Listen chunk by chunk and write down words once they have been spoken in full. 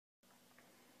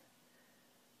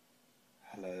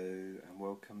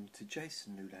welcome to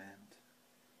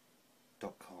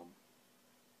jasonnewland.com.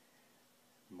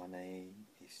 My name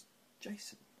is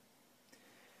Jason.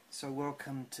 So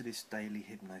welcome to this daily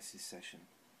hypnosis session.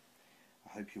 I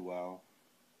hope you're well.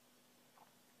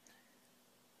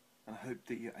 And I hope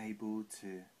that you're able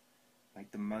to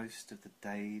make the most of the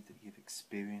day that you've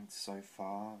experienced so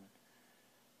far. And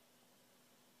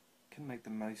can make the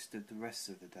most of the rest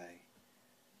of the day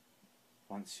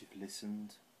once you've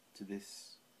listened to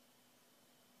this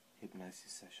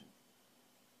hypnosis session.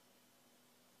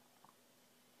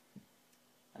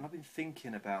 And I've been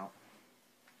thinking about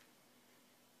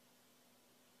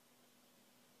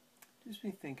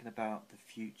the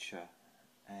future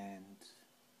and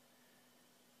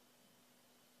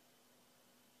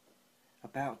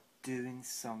about doing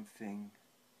something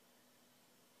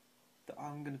that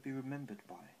I'm going to be remembered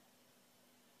by.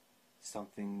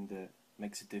 Something that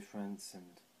makes a difference,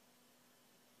 and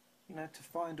to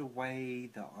find a way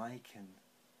that I can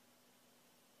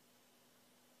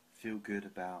feel good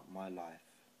about my life.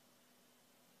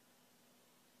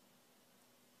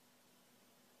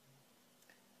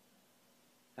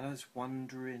 And I was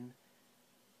wondering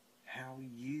how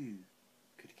you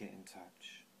could get in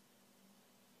touch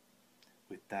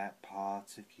with that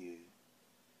part of you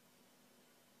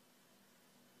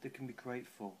that can be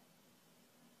grateful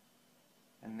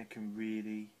and that can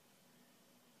really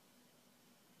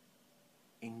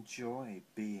enjoy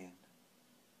being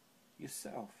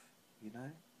yourself,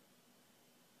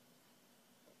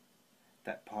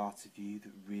 That part of you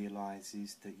that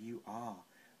realizes that you are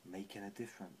making a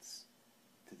difference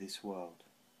to this world.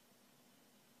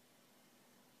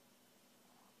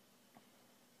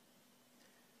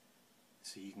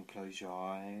 So you can close your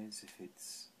eyes if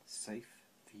it's safe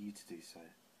for you to do so.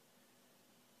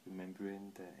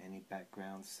 Remembering that any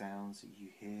background sounds that you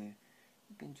hear,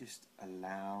 you can just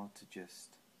allow to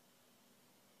just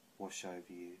wash over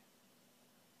you.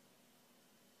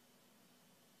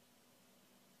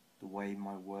 The way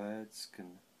my words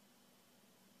can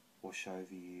wash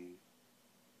over you,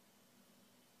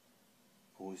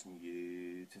 causing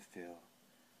you to feel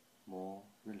more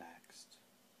relaxed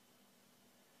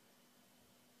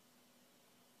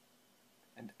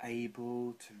and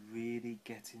able to really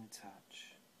get in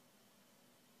touch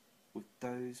with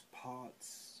those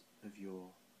parts of your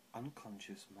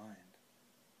unconscious mind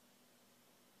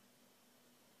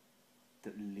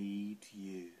that lead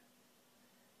you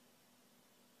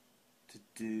to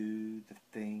do the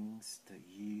things that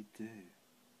you do,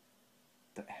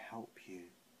 that help you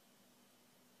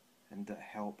and that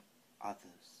help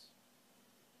others.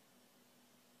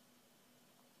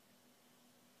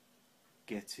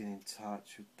 Getting in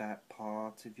touch with that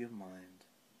part of your mind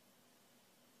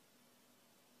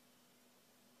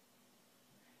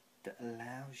that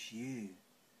allows you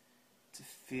to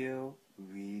feel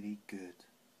really good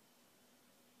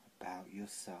about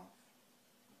yourself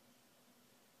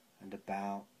and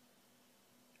about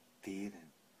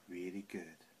feeling really good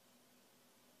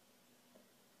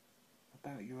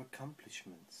about your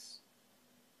accomplishments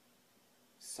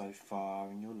so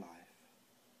far in your life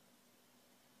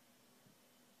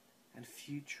and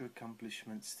future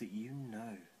accomplishments that you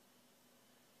know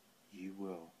you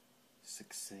will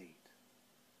succeed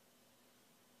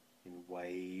in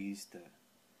ways that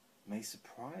may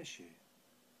surprise you.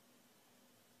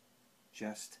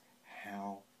 Just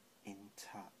how in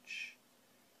touch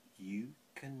you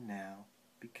can now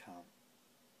become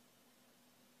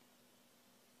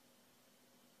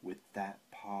with that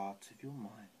part of your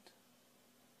mind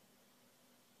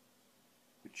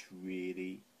which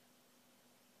really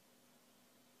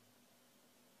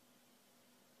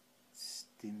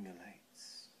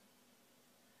stimulates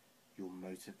your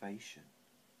motivation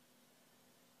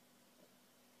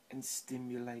and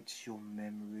stimulates your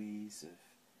memories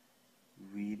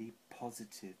of really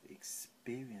positive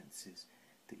experiences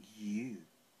that you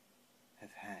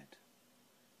have had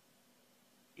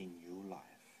in your life,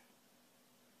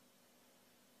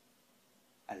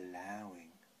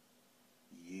 allowing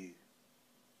you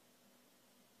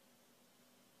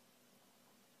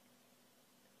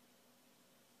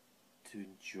to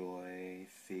enjoy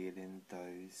feeling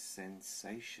those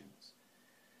sensations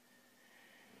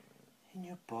in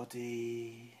your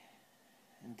body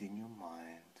and in your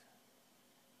mind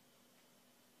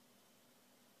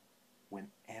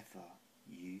whenever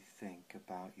you think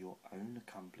about your own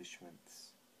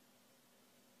accomplishments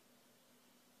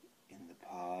in the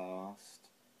past,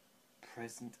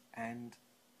 present and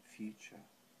future.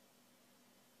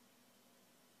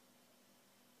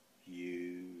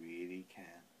 You really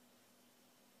can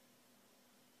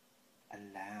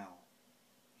allow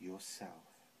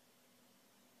yourself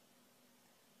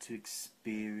to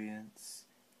experience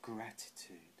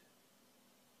gratitude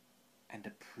and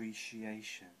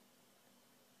appreciation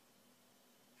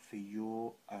for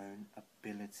your own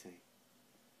ability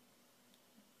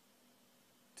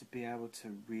to be able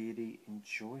to really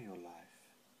enjoy your life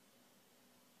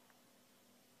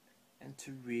and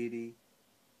to really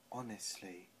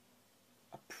honestly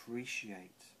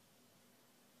appreciate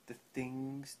the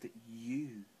things that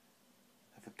you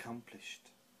have accomplished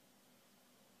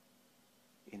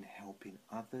in helping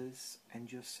others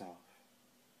and yourself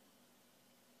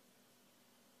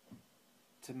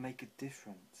to make a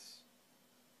difference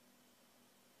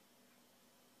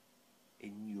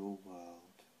in your world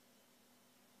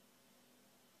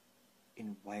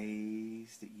in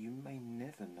ways that you may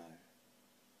never know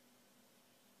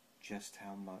just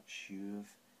how much you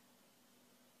have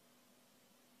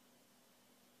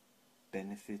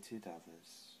benefited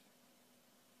others,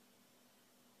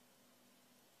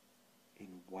 in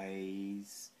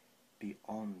ways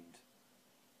beyond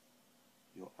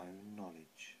your own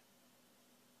knowledge.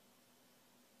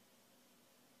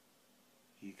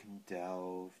 You can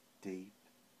delve deep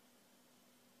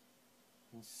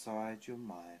inside your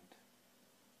mind,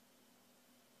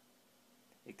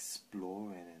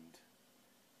 exploring and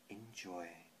enjoying,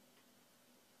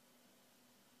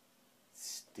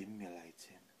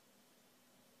 stimulating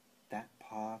that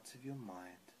part of your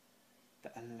mind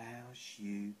that allows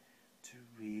you to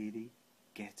really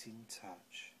get in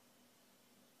touch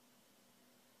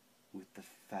with the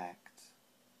fact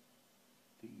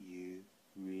that you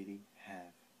really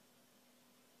have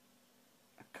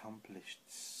accomplished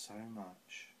so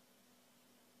much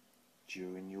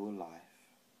during your life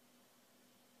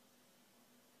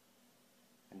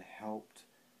and helped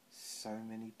so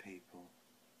many people.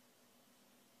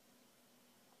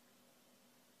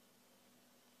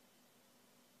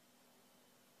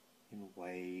 In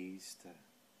ways that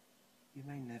you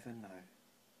may never know,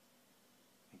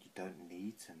 and you don't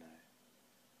need to know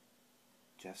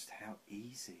just how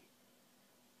easy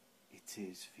it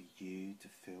is for you to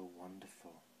feel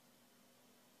wonderful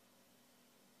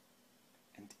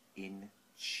and in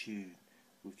tune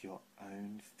with your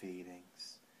own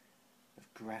feelings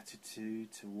of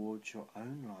gratitude towards your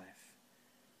own life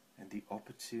and the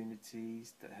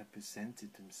opportunities that have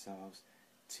presented themselves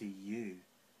to you,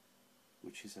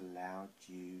 which has allowed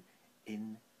you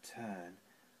in turn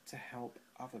to help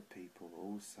other people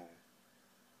also.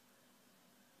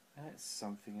 And it's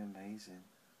something amazing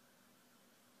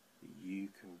that you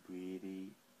can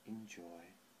really enjoy,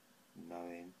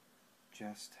 knowing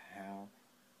just how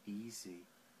easy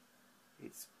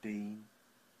it's been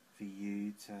for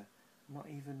you to not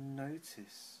even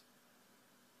notice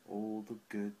all the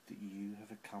good that you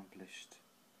have accomplished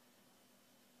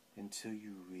until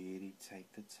you really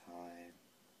take the time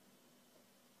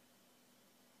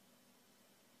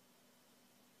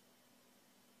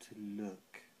to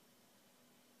look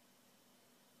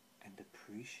and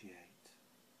appreciate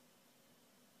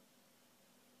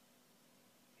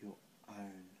your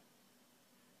own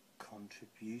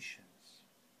contributions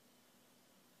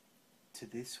to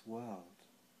this world,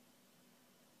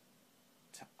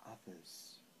 to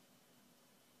others,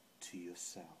 to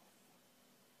yourself.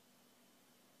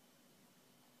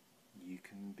 You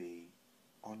can be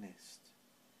honest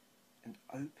and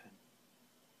open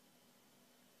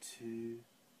to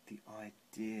the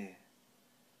idea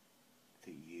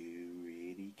that you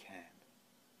really can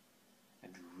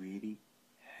and really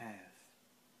have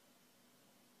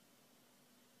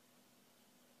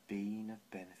been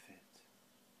of benefit.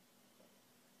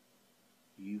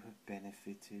 You have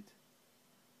benefited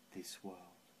this world,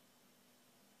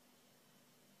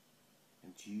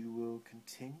 and you will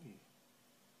continue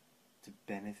to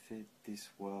benefit this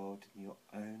world in your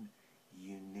own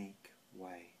unique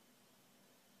way,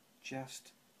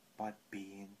 just by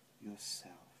being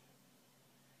yourself,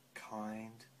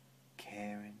 kind,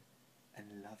 caring and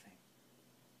loving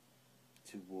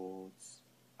towards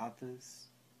others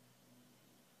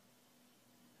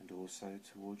and also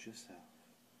towards yourself,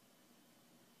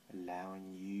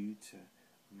 allowing you to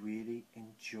really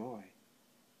enjoy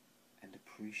and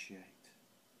appreciate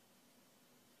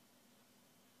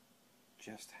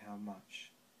just how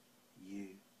much you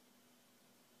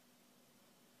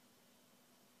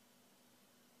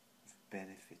have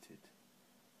benefited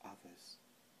others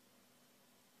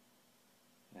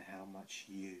and how much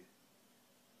you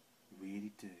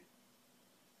really do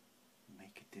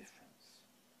make a difference.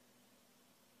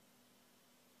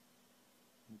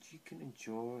 And you can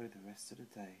enjoy the rest of the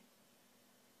day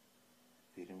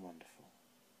feeling wonderful.